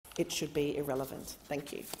it should be irrelevant.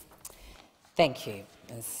 Thank you. Thank you.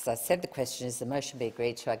 As I said, the question is the motion be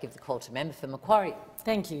agreed to. I give the call to member for Macquarie.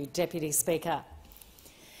 Thank you, Deputy Speaker.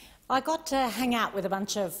 I got to hang out with a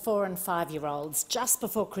bunch of 4- and 5-year-olds just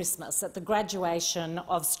before Christmas at the graduation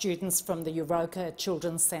of students from the Euroka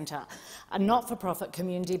Children's Centre, a not-for-profit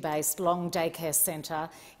community-based long daycare centre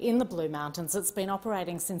in the Blue Mountains that's been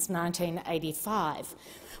operating since 1985.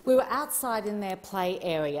 We were outside in their play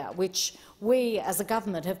area, which we as a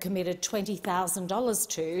government have committed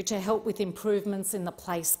 $20,000 to help with improvements in the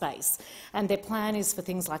play space, and their plan is for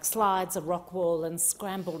things like slides, a rock wall and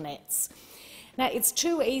scramble nets. Now, it's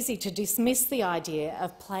too easy to dismiss the idea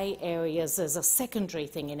of play areas as a secondary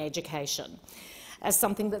thing in education, as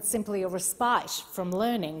something that's simply a respite from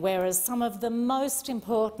learning, whereas some of the most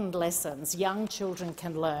important lessons young children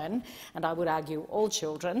can learn, and I would argue all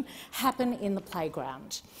children, happen in the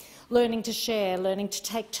playground. Learning to share, learning to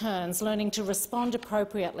take turns, learning to respond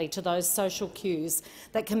appropriately to those social cues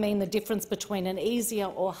that can mean the difference between an easier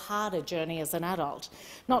or harder journey as an adult,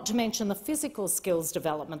 not to mention the physical skills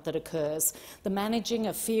development that occurs, the managing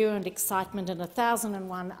of fear and excitement and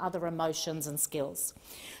 1,001 other emotions and skills.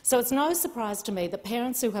 So it's no surprise to me that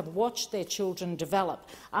parents who have watched their children develop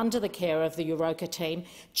under the care of the Euroka team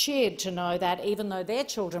cheered to know that even though their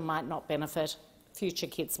children might not benefit, future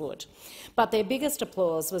kids would. But their biggest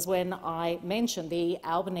applause was when I mentioned the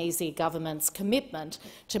Albanese Government's commitment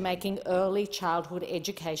to making early childhood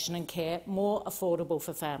education and care more affordable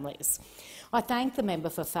for families. I thank the member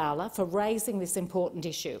for Fowler for raising this important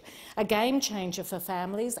issue, a game changer for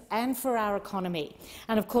families and for our economy.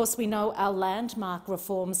 And of course we know our landmark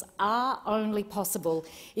reforms are only possible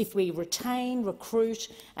if we retain, recruit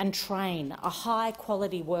and train a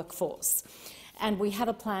high-quality workforce. And we have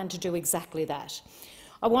a plan to do exactly that.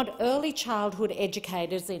 I want early childhood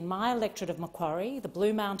educators in my electorate of Macquarie, the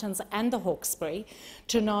Blue Mountains and the Hawkesbury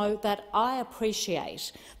to know that I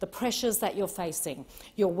appreciate the pressures that you're facing,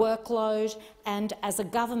 your workload, and as a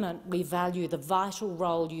government we value the vital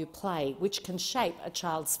role you play, which can shape a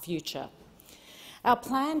child's future. Our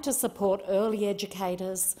plan to support early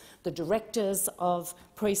educators, the directors of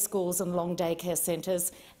preschools and long daycare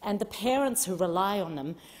centres and the parents who rely on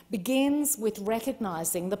them begins with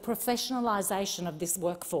recognising the professionalisation of this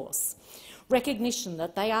workforce, recognition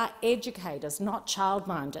that they are educators, not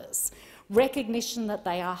childminders, recognition that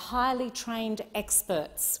they are highly trained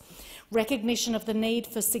experts, recognition of the need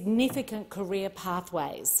for significant career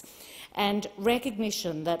pathways, and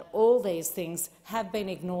recognition that all these things have been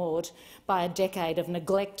ignored by a decade of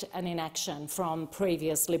neglect and inaction from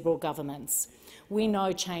previous Liberal governments. We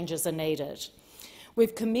know changes are needed.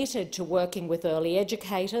 We've committed to working with early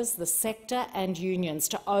educators, the sector and unions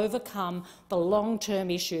to overcome the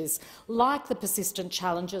long-term issues like the persistent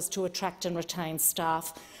challenges to attract and retain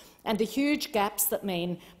staff, and the huge gaps that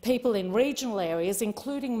mean people in regional areas,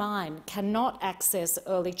 including mine, cannot access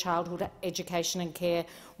early childhood education and care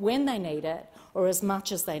when they need it or as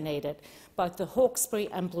much as they need it. Both the Hawkesbury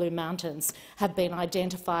and Blue Mountains have been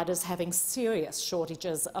identified as having serious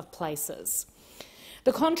shortages of places.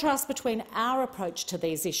 The contrast between our approach to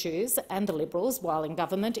these issues and the Liberals, while in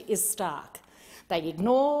government, is stark. They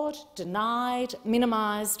ignored, denied,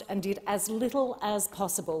 minimised and did as little as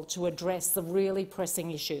possible to address the really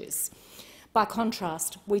pressing issues. By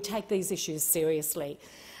contrast, we take these issues seriously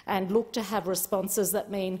and look to have responses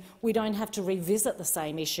that mean we don't have to revisit the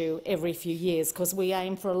same issue every few years because we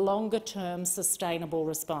aim for a longer-term sustainable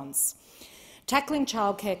response. Tackling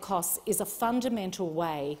childcare costs is a fundamental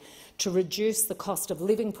way to reduce the cost of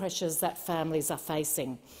living pressures that families are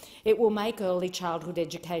facing. It will make early childhood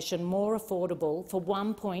education more affordable for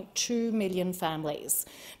 1.2 million families.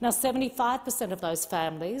 Now, 75% of those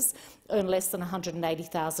families earn less than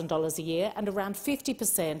 $180,000 a year and around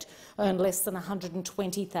 50% earn less than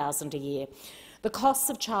 $120,000 a year. The costs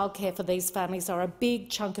of childcare for these families are a big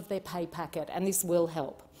chunk of their pay packet, and this will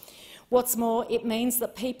help. What's more, it means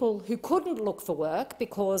that people who couldn't look for work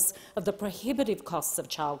because of the prohibitive costs of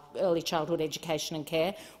early childhood education and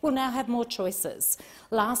care will now have more choices.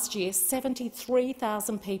 Last year,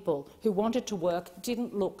 73,000 people who wanted to work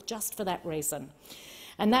didn't look just for that reason.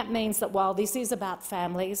 And that means that while this is about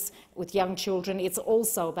families with young children, it's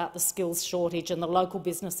also about the skills shortage and the local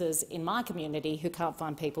businesses in my community who can't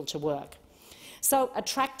find people to work. So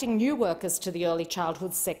attracting new workers to the early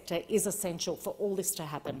childhood sector is essential for all this to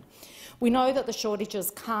happen. We know that the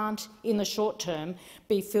shortages can't, in the short term,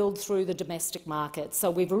 be filled through the domestic market,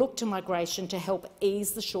 so we've looked to migration to help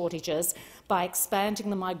ease the shortages by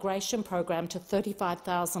expanding the migration program to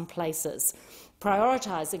 35,000 places,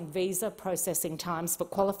 prioritising visa processing times for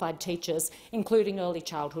qualified teachers, including early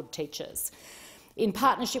childhood teachers. In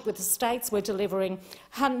partnership with the states, we're delivering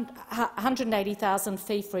 180,000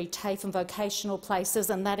 fee-free TAFE and vocational places,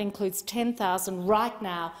 and that includes 10,000 right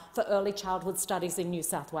now for early childhood studies in New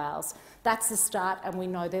South Wales. That's the start, and we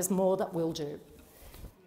know there's more that we'll do.